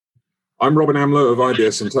I'm Robin Amlot of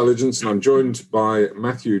IBS Intelligence, and I'm joined by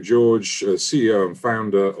Matthew George, CEO and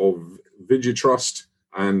founder of Vigitrust,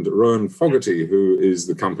 and Rowan Fogarty, who is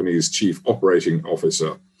the company's Chief Operating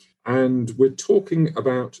Officer. And we're talking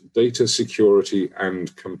about data security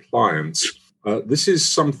and compliance. This is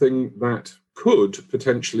something that could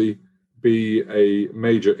potentially be a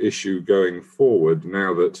major issue going forward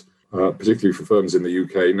now that, particularly for firms in the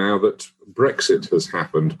UK, now that Brexit has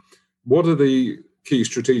happened. What are the key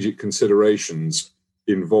strategic considerations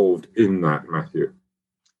involved in that, Matthew?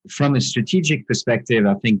 From a strategic perspective,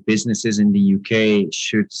 I think businesses in the UK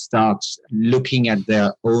should start looking at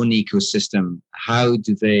their own ecosystem. How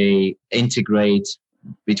do they integrate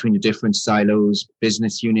between the different silos,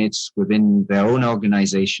 business units within their own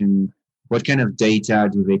organization? What kind of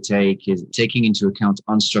data do they take? Is taking into account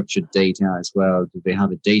unstructured data as well? Do they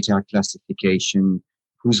have a data classification?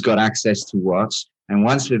 Who's got access to what? And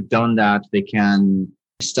once we've done that, they can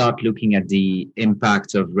start looking at the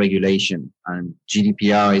impact of regulation. And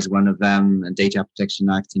GDPR is one of them, and Data Protection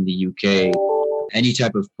Act in the UK, any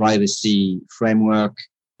type of privacy framework.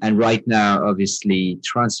 And right now, obviously,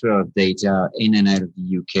 transfer of data in and out of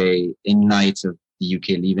the UK in light of the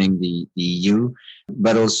UK leaving the EU,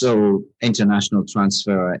 but also international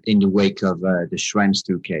transfer in the wake of the Schrems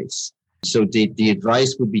II case. So the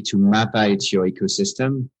advice would be to map out your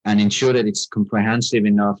ecosystem and ensure that it's comprehensive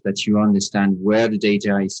enough that you understand where the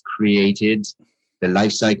data is created, the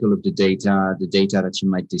life cycle of the data that you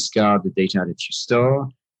might discard, the data that you store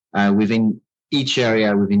within each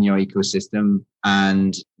area within your ecosystem,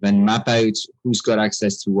 and then map out who's got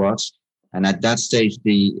access to what. And at that stage,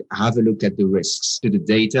 have a look at the risks to the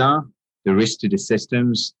data, the risks to the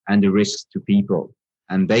systems, and the risks to people.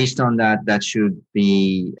 And based on that, that should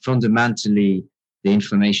be fundamentally the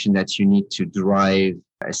information that you need to drive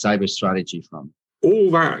a cyber strategy from.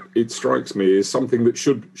 All that, it strikes me, is something that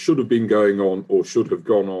should have been going on or should have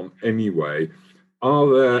gone on anyway.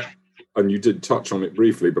 Are there, and you did touch on it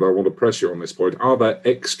briefly, but I want to press you on this point, are there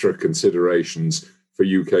extra considerations for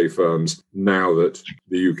UK firms now that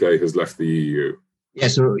the UK has left the EU? Yeah,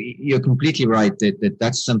 so you're completely right that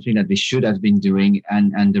that's something that they should have been doing.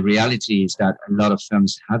 And the reality is that a lot of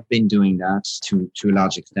firms have been doing that to a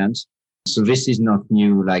large extent. So this is not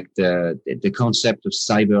new. Like the concept of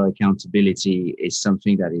cyber accountability is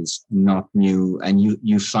something that is not new. And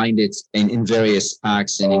you find it in various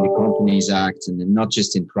acts and in the Companies Act and not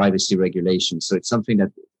just in privacy regulation. So it's something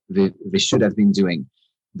that they should have been doing.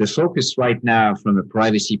 The focus right now from a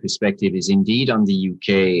privacy perspective is indeed on the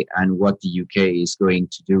UK and what the UK is going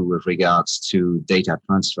to do with regards to data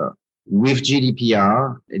transfer. With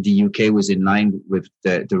GDPR, the UK was in line with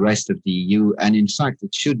the rest of the EU. And in fact,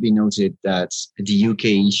 it should be noted that the UK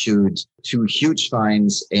issued 2 huge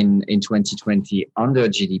fines in 2020 under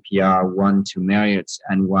GDPR, one to Marriott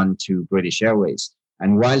and one to British Airways.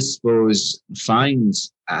 And whilst those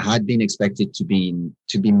fines had been expected to be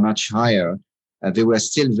much higher, they were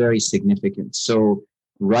still very significant. So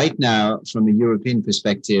right now, from a European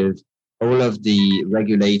perspective, all of the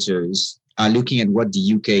regulators are looking at what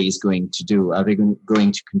the UK is going to do. Are they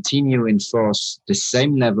going to continue enforce the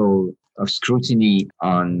same level of scrutiny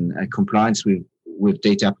on compliance with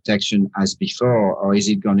data protection as before, or is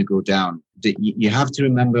it going to go down? You have to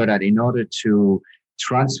remember that in order to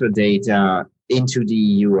transfer data into the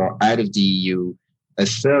EU or out of the EU, a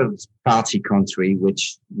third-party country,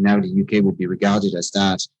 which now the UK would be regarded as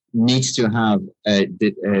that, needs to have at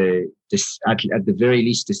the very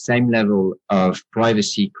least the same level of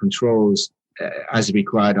privacy controls as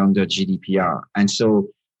required under GDPR. And so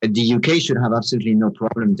the UK should have absolutely no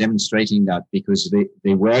problem demonstrating that because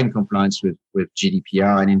they were in compliance with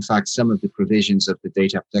GDPR. And in fact, some of the provisions of the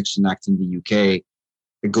Data Protection Act in the UK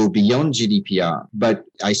go beyond GDPR. But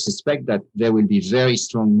I suspect that there will be very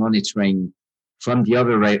strong monitoring from the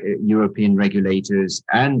other European regulators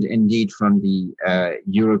and indeed from the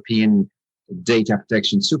European data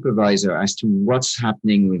protection supervisor as to what's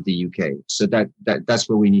happening with the UK. So that's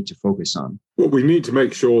what we need to focus on. Well, we need to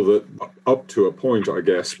make sure that up to a point, I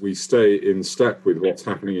guess, we stay in step with what's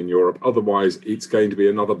happening in Europe. Otherwise, it's going to be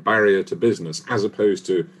another barrier to business as opposed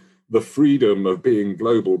to the freedom of being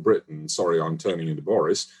global Britain. Sorry, I'm turning into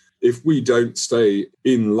Boris. If we don't stay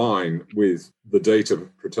in line with the data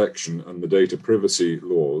protection and the data privacy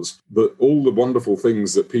laws, that all the wonderful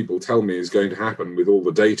things that people tell me is going to happen with all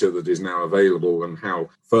the data that is now available and how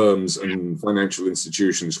firms and financial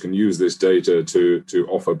institutions can use this data to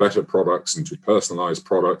offer better products and to personalize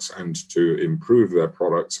products and to improve their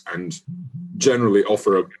products and generally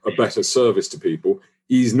offer a better service to people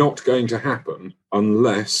is not going to happen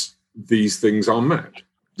unless these things are met.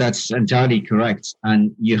 That's entirely correct.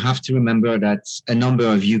 And you have to remember that a number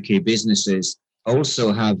of UK businesses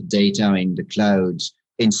also have data in the cloud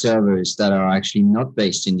in servers that are actually not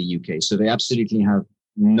based in the UK. So they absolutely have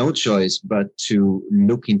no choice but to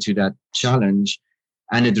look into that challenge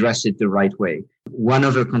and address it the right way. One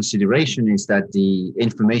other consideration is that the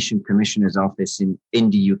Information Commissioner's Office in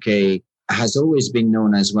the UK has always been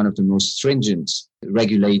known as one of the most stringent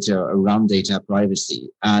regulator around data privacy.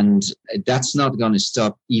 And that's not going to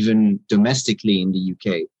stop even domestically in the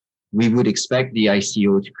UK. We would expect the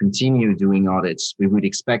ICO to continue doing audits. We would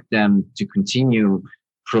expect them to continue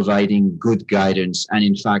providing good guidance. And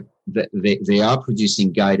in fact, they are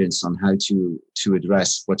producing guidance on how to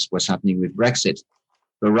address what's happening with Brexit.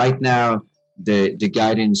 But right now, the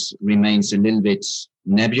guidance remains a little bit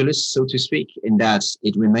nebulous, so to speak, in that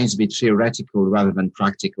it remains a bit theoretical rather than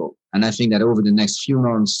practical. And I think that over the next few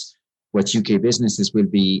months, what UK businesses will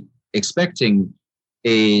be expecting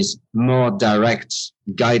is more direct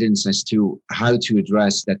guidance as to how to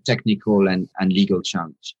address that technical and legal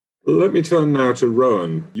challenge. Let me turn now to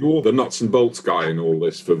Rowan. You're the nuts and bolts guy in all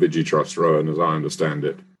this for VigiTrust, Rowan, as I understand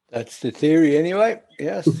it. That's the theory anyway,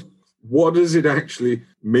 yes. What does it actually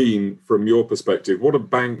mean from your perspective? What do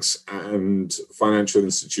banks and financial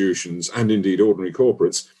institutions, and indeed ordinary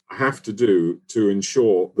corporates, have to do to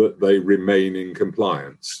ensure that they remain in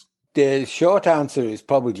compliance? The short answer is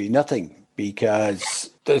probably nothing, because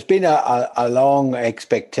there's been a long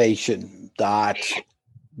expectation that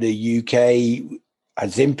the UK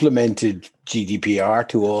has implemented GDPR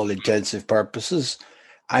to all intensive purposes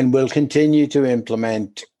and will continue to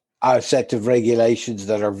implement a set of regulations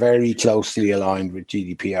that are very closely aligned with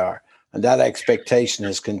GDPR. And that expectation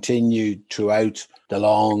has continued throughout the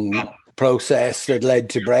long process that led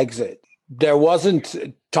to Brexit. There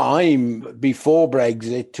wasn't time before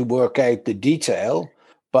Brexit to work out the detail,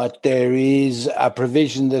 but there is a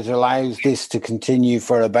provision that allows this to continue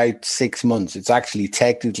for about 6 months. It's actually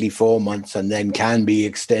technically 4 months and then can be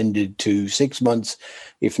extended to 6 months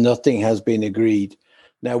if nothing has been agreed.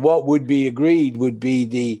 Now, what would be agreed would be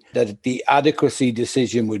that the adequacy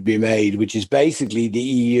decision would be made, which is basically the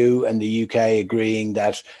EU and the UK agreeing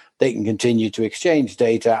that they can continue to exchange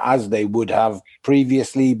data as they would have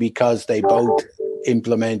previously because they both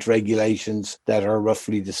implement regulations that are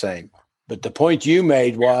roughly the same. But the point you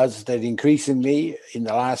made was that increasingly in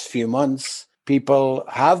the last few months, people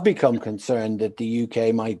have become concerned that the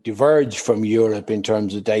UK might diverge from Europe in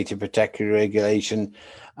terms of data protection regulation.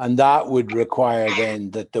 And that would require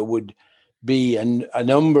then that there would be a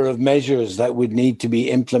number of measures that would need to be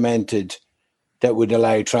implemented that would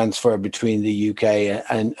allow transfer between the UK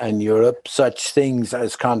and Europe, such things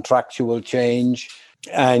as contractual change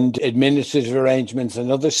and administrative arrangements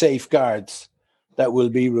and other safeguards that will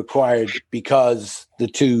be required because the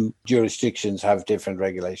two jurisdictions have different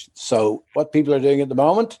regulations. So what people are doing at the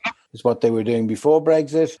moment is what they were doing before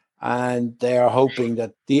Brexit, and they are hoping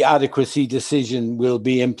that the adequacy decision will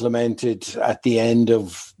be implemented at the end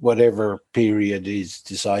of whatever period is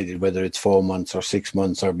decided, whether it's 4 months or 6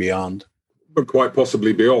 months or beyond. But quite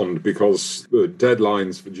possibly beyond, because the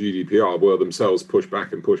deadlines for GDPR were themselves pushed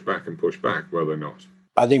back and pushed back and pushed back, were they not?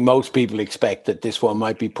 I think most people expect that this one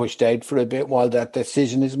might be pushed out for a bit while that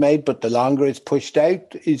decision is made, but the longer it's pushed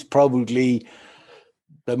out is probably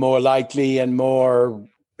the more likely and more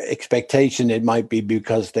expectation it might be,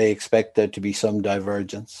 because they expect there to be some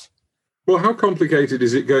divergence. Well, how complicated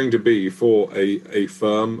is it going to be for a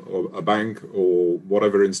firm or a bank or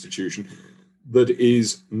whatever institution that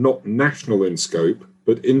is not national in scope,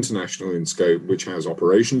 but international in scope, which has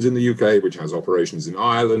operations in the UK, which has operations in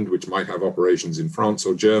Ireland, which might have operations in France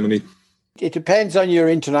or Germany? It depends on your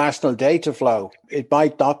international data flow. It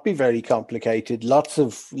might not be very complicated. Lots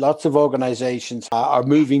of organizations are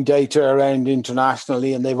moving data around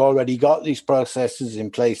internationally, and they've already got these processes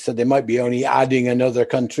in place. So they might be only adding another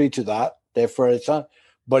country to that. Therefore, it's not.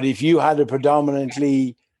 But if you had a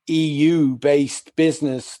predominantly EU-based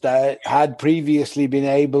business that had previously been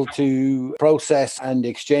able to process and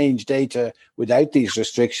exchange data without these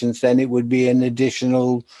restrictions, then it would be an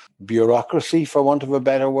additional bureaucracy, for want of a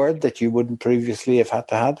better word, that you wouldn't previously have had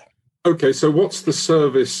to have. Okay, so what's the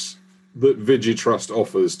service that VigiTrust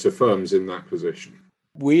offers to firms in that position?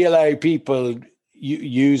 We allow people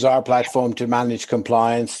use our platform to manage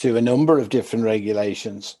compliance to a number of different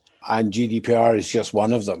regulations, and GDPR is just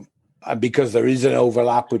one of them. And because there is an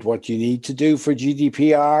overlap with what you need to do for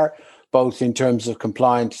GDPR, both in terms of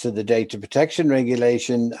compliance to the data protection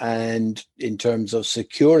regulation and in terms of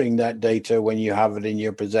securing that data when you have it in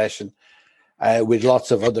your possession, with lots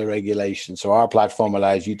of other regulations. So our platform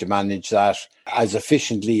allows you to manage that as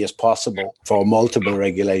efficiently as possible for multiple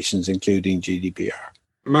regulations, including GDPR.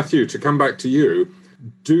 Matthew, to come back to you,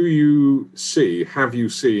 have you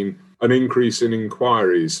seen an increase in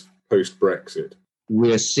inquiries post-Brexit?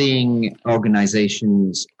 We're seeing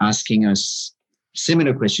organizations asking us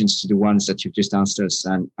similar questions to the ones that you've just asked us.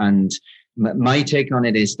 And my take on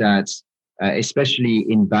it is that, especially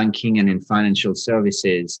in banking and in financial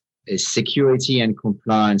services, security and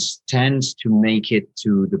compliance tends to make it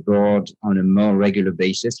to the board on a more regular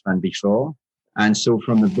basis than before. And so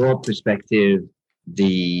from a board perspective,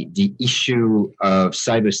 the issue of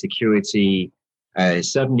cybersecurity,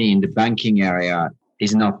 certainly in the banking area,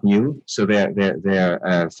 is not new. So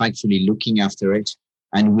they're thankfully looking after it.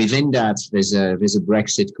 And within that, there's a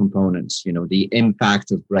Brexit component, the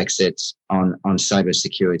impact of Brexit on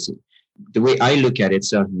cybersecurity. The way I look at it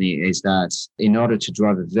certainly is that in order to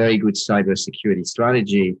drive a very good cybersecurity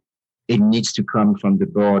strategy, it needs to come from the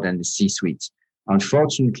board and the C-suite.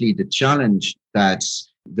 Unfortunately, the challenge that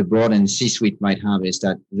the board and the C-suite might have is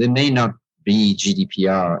that they may not be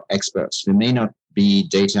GDPR experts. They may not be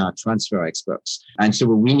data transfer experts. And so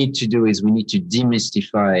what we need to do is we need to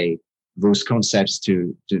demystify those concepts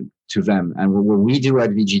to them. And what we do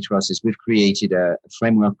at VG Trust is we've created a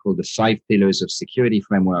framework called the 5 Pillars of Security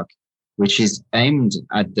Framework, which is aimed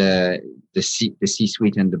at the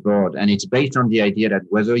C-suite and the board. And it's based on the idea that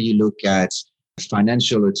whether you look at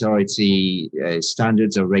financial authority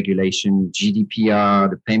standards or regulation, GDPR,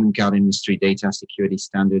 the payment card industry data security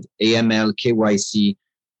standard, AML, KYC,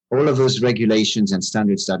 all of those regulations and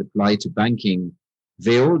standards that apply to banking,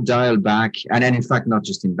 they all dial back, and in fact, not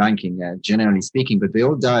just in banking, generally speaking, but they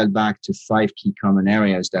all dial back to 5 key common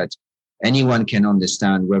areas that anyone can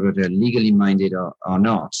understand, whether they're legally minded or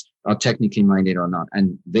not, or technically minded or not.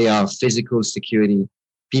 And they are physical security,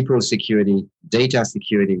 people security, data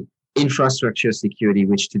security, infrastructure security,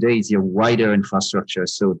 which today is your wider infrastructure.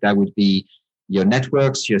 So that would be your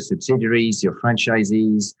networks, your subsidiaries, your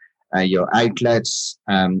franchisees, your outlets,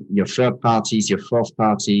 your third parties, your fourth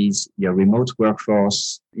parties, your remote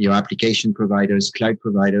workforce, your application providers, cloud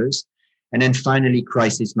providers. And then finally,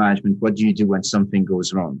 crisis management. What do you do when something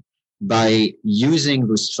goes wrong? By using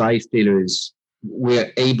those 5 pillars,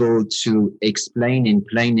 we're able to explain in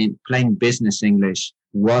plain business English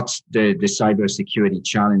what the cybersecurity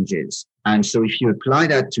challenge is. And so if you apply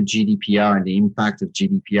that to GDPR and the impact of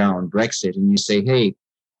GDPR on Brexit, and you say, hey,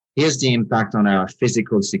 here's the impact on our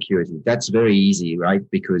physical security. That's very easy, right?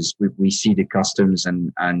 Because we see the customs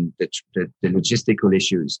and the logistical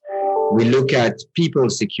issues. We look at people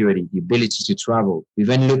security, the ability to travel. We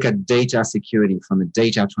then look at data security from a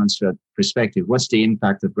data transfer perspective. What's the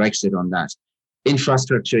impact of Brexit on that?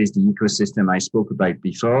 Infrastructure is the ecosystem I spoke about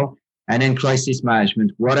before. And then crisis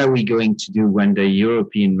management. What are we going to do when the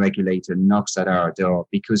European regulator knocks at our door?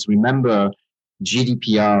 Because remember,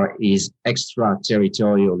 GDPR is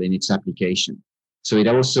extraterritorial in its application. So it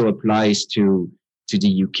also applies to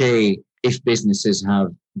the UK if businesses have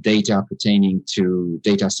data pertaining to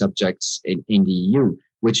data subjects in the EU,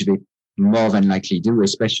 which they more than likely do,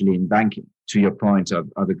 especially in banking, to your point of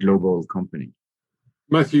a global company.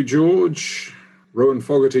 Matthew George, Rowan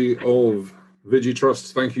Fogarty of VG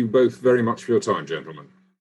Trust, thank you both very much for your time, gentlemen.